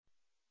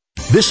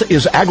This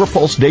is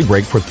AgriPulse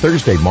Daybreak for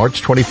Thursday,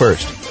 March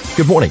 21st.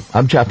 Good morning.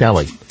 I'm Jeff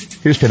Nally.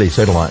 Here's today's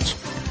headlines.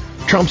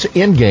 Trump's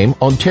endgame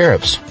on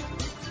tariffs.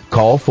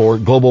 Call for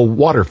global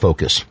water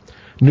focus.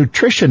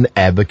 Nutrition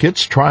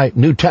advocates try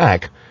new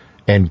tack.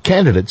 And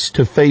candidates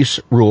to face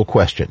rule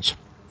questions.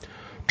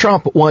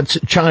 Trump wants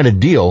China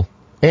deal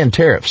and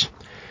tariffs.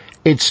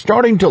 It's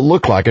starting to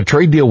look like a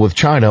trade deal with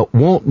China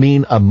won't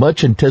mean a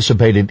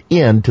much-anticipated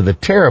end to the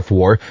tariff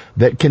war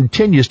that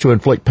continues to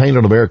inflict pain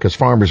on America's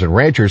farmers and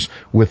ranchers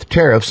with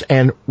tariffs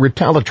and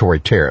retaliatory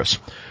tariffs.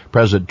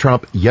 President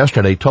Trump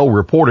yesterday told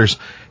reporters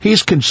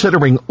he's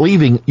considering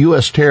leaving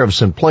U.S.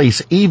 tariffs in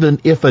place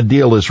even if a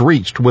deal is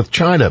reached with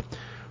China.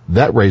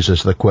 That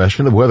raises the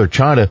question of whether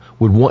China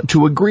would want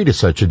to agree to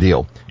such a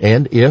deal.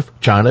 And if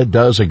China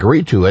does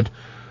agree to it,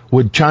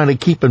 would China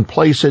keep in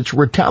place its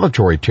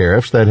retaliatory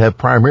tariffs that have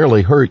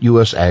primarily hurt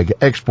U.S. ag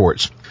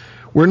exports?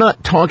 We're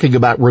not talking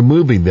about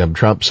removing them,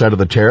 Trump said of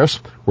the tariffs.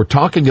 We're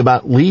talking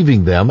about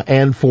leaving them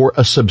and for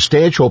a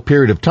substantial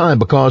period of time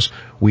because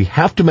we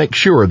have to make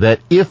sure that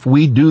if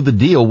we do the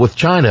deal with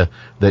China,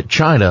 that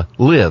China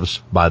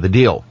lives by the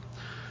deal.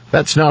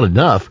 That's not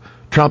enough.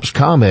 Trump's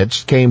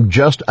comments came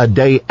just a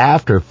day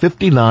after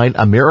 59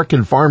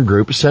 American farm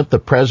groups sent the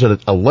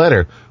president a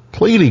letter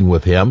pleading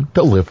with him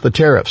to lift the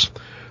tariffs.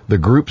 The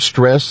group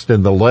stressed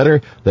in the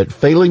letter that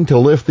failing to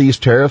lift these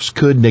tariffs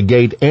could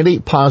negate any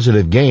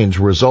positive gains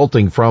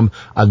resulting from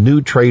a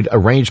new trade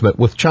arrangement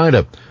with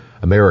China.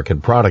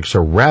 American products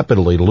are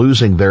rapidly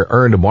losing their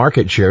earned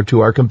market share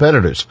to our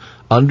competitors,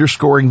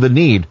 underscoring the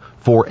need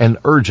for an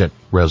urgent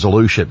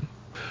resolution.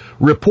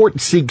 Report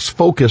seeks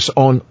focus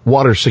on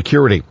water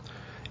security.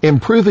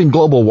 Improving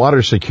global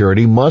water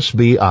security must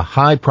be a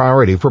high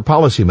priority for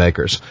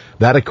policymakers.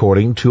 That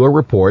according to a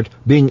report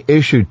being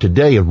issued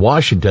today in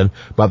Washington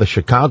by the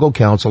Chicago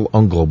Council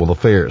on Global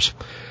Affairs.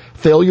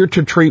 Failure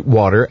to treat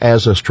water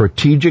as a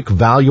strategic,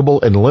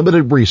 valuable, and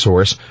limited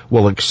resource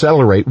will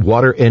accelerate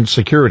water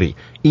insecurity,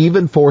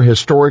 even for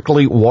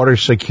historically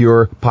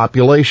water-secure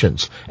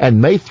populations,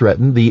 and may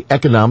threaten the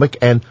economic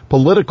and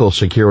political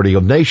security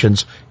of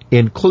nations,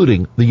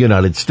 including the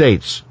United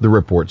States, the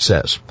report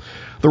says.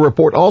 The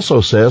report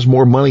also says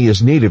more money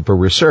is needed for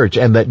research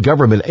and that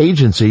government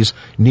agencies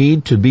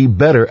need to be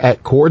better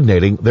at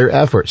coordinating their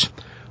efforts.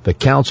 The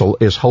Council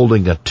is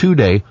holding a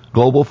 2-day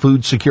Global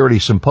Food Security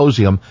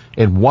Symposium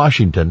in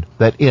Washington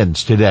that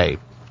ends today.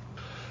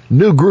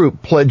 New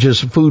group pledges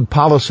food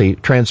policy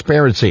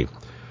transparency.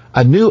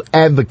 A new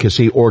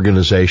advocacy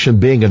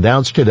organization being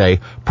announced today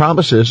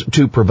promises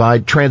to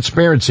provide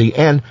transparency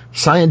and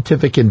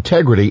scientific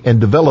integrity in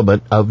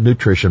development of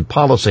nutrition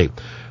policy.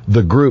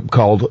 The group,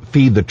 called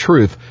Feed the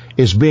Truth,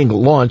 is being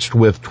launched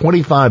with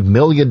 $25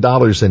 million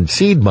in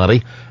seed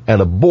money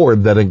and a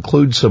board that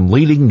includes some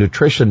leading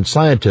nutrition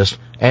scientists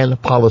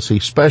and policy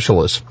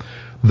specialists.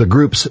 The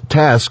group's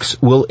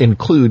tasks will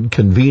include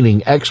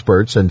convening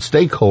experts and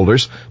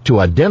stakeholders to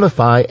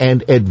identify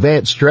and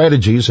advance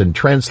strategies and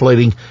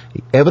translating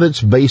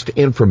evidence-based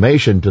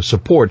information to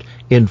support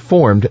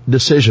informed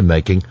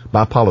decision-making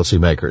by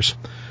policymakers.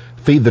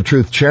 Feed the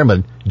Truth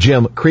chairman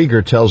Jim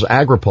Krieger tells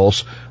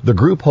AgriPulse the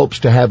group hopes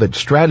to have its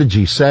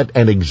strategy set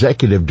and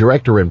executive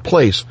director in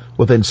place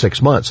within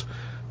 6 months.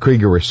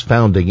 Krieger is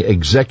founding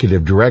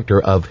executive director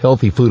of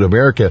Healthy Food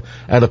America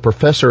and a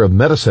professor of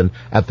medicine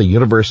at the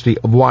University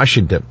of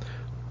Washington.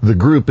 The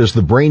group is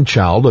the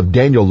brainchild of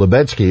Daniel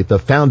Lubetsky, the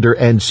founder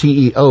and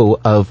CEO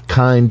of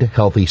Kind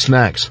Healthy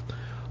Snacks.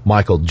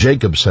 Michael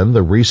Jacobson,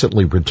 the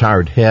recently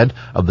retired head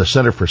of the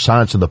Center for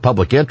Science and the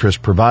Public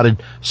Interest,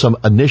 provided some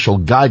initial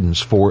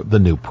guidance for the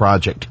new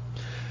project.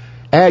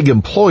 Ag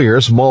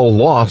employers mull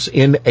loss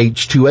in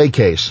H-2A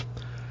case.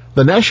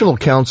 The National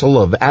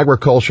Council of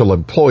Agricultural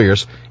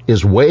Employers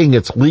is weighing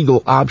its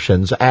legal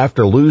options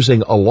after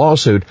losing a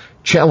lawsuit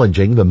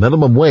challenging the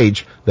minimum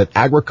wage that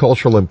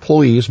agricultural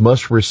employees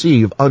must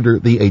receive under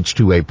the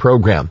H-2A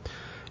program.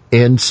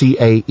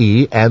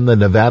 NCAE and the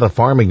Nevada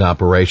Farming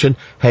Operation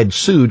had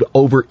sued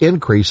over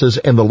increases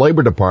in the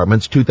Labor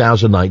Department's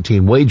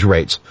 2019 wage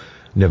rates.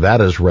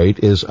 Nevada's rate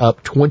is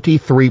up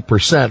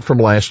 23% from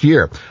last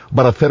year,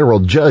 but a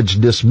federal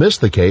judge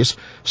dismissed the case,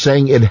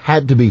 saying it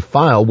had to be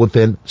filed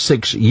within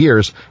 6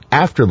 years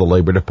after the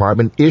Labor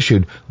Department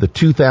issued the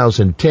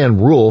 2010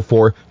 rule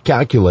for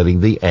calculating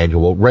the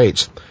annual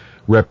rates.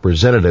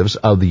 Representatives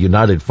of the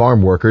United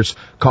Farm Workers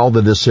called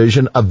the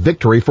decision a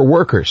victory for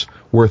workers,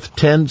 worth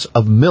tens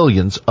of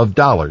millions of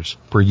dollars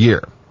per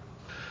year.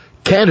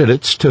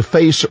 Candidates to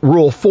face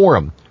Rural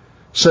Forum.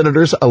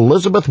 Senators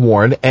Elizabeth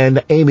Warren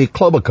and Amy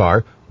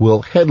Klobuchar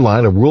will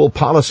headline a rural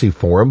policy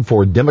forum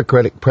for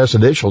Democratic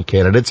presidential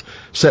candidates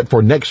set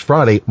for next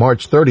Friday,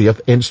 March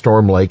 30th in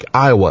Storm Lake,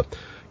 Iowa.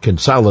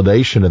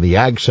 Consolidation in the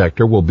ag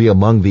sector will be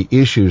among the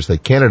issues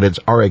that candidates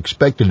are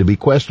expected to be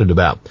questioned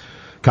about.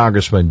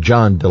 Congressman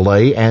John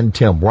DeLay and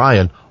Tim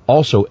Ryan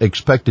also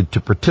expected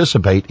to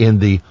participate in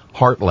the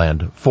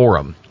Heartland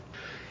Forum.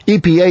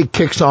 EPA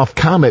kicks off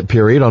comment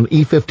period on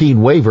E15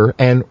 waiver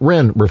and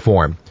RIN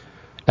reform.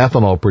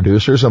 Ethanol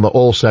producers in the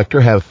oil sector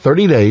have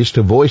 30 days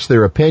to voice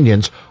their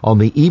opinions on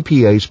the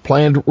EPA's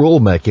planned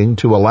rulemaking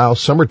to allow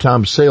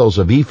summertime sales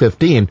of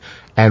E15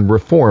 and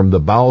reform the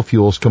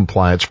biofuels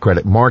compliance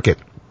credit market.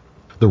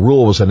 The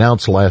rule was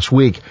announced last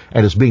week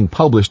and is being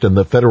published in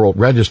the Federal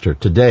Register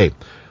today.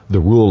 The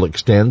rule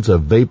extends a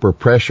vapor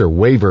pressure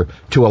waiver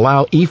to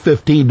allow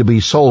E15 to be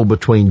sold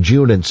between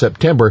June and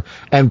September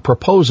and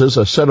proposes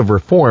a set of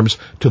reforms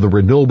to the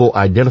renewable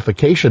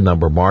identification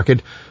number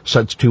market,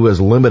 such to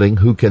as limiting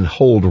who can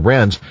hold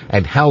RINs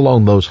and how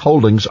long those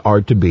holdings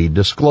are to be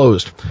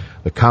disclosed.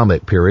 The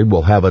comment period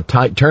will have a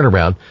tight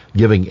turnaround,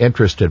 giving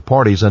interested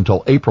parties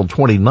until April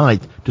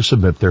 29th to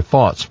submit their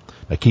thoughts.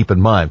 Now keep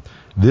in mind,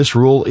 this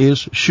rule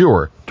is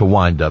sure to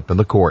wind up in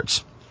the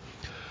courts.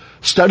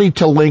 Study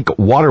to link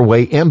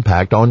waterway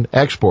impact on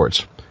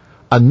exports.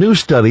 A new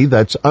study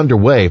that's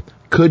underway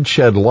could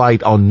shed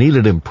light on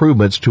needed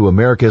improvements to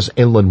America's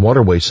inland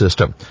waterway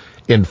system.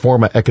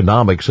 Informa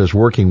Economics is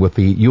working with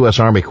the U.S.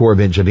 Army Corps of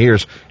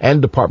Engineers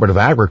and Department of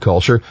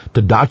Agriculture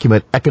to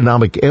document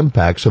economic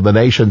impacts of the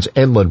nation's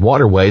inland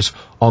waterways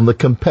on the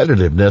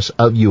competitiveness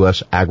of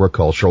U.S.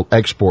 agricultural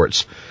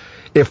exports.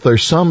 If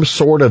there's some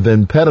sort of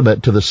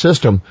impediment to the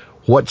system,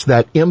 what's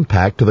that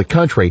impact to the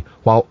country,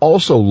 while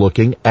also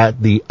looking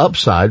at the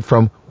upside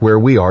from where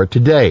we are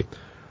today?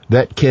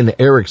 That Ken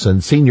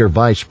Erickson, Senior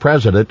Vice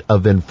President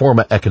of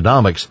Informa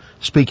Economics,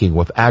 speaking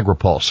with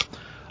AgriPulse.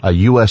 A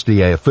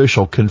USDA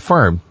official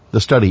confirmed the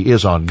study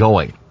is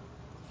ongoing.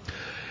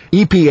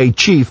 EPA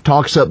chief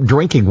talks up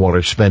drinking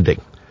water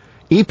spending.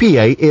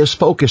 EPA is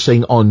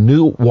focusing on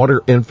new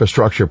water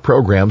infrastructure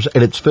programs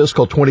in its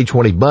fiscal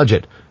 2020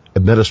 budget.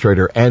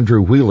 Administrator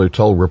Andrew Wheeler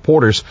told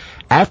reporters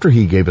after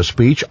he gave a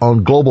speech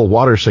on global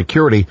water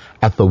security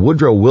at the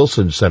Woodrow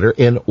Wilson Center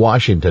in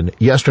Washington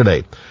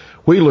yesterday.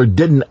 Wheeler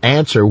didn't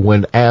answer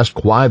when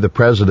asked why the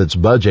president's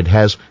budget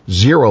has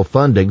zero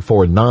funding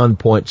for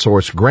non-point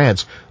source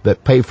grants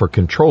that pay for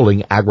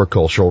controlling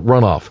agricultural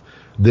runoff.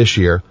 This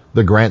year,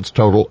 the grants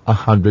total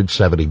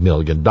 $170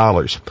 million.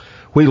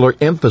 Wheeler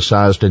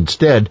emphasized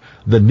instead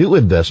the new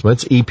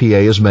investments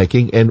EPA is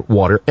making in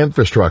water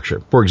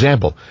infrastructure. For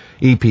example,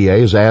 EPA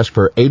has asked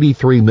for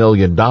 $83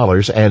 million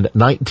and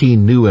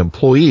 19 new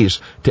employees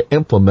to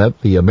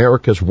implement the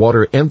America's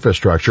Water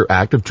Infrastructure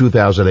Act of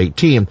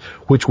 2018,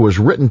 which was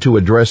written to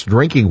address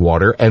drinking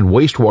water and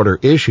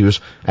wastewater issues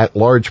at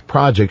large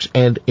projects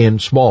and in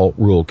small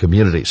rural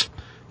communities.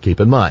 Keep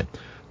in mind,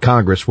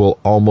 Congress will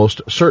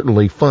almost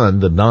certainly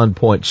fund the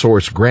non-point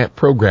source grant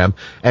program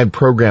and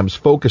programs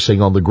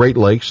focusing on the Great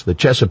Lakes, the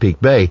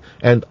Chesapeake Bay,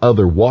 and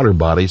other water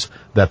bodies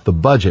that the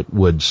budget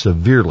would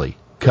severely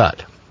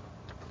cut.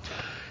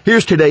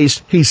 Here's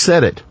today's He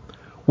Said It.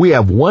 We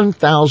have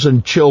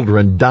 1,000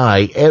 children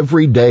die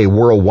every day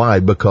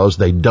worldwide because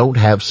they don't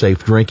have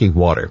safe drinking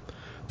water.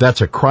 That's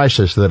a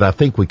crisis that I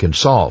think we can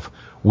solve.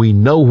 We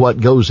know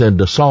what goes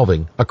into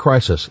solving a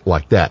crisis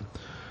like that.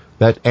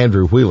 That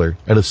Andrew Wheeler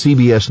at a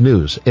CBS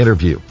News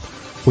interview.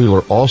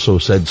 Wheeler also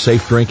said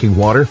safe drinking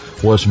water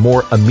was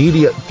more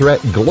immediate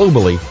threat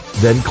globally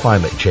than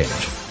climate change.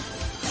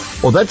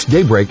 Well, that's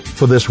Daybreak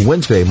for this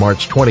Wednesday,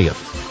 March 20th.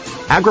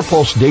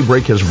 AgriPulse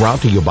Daybreak is brought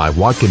to you by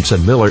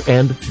Watkinson Miller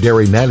and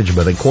Dairy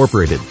Management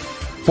Incorporated.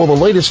 For the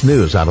latest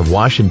news out of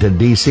Washington,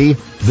 D.C.,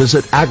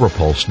 visit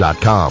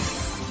agripulse.com.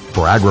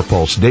 For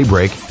AgriPulse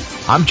Daybreak,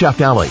 I'm Jeff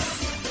Daly.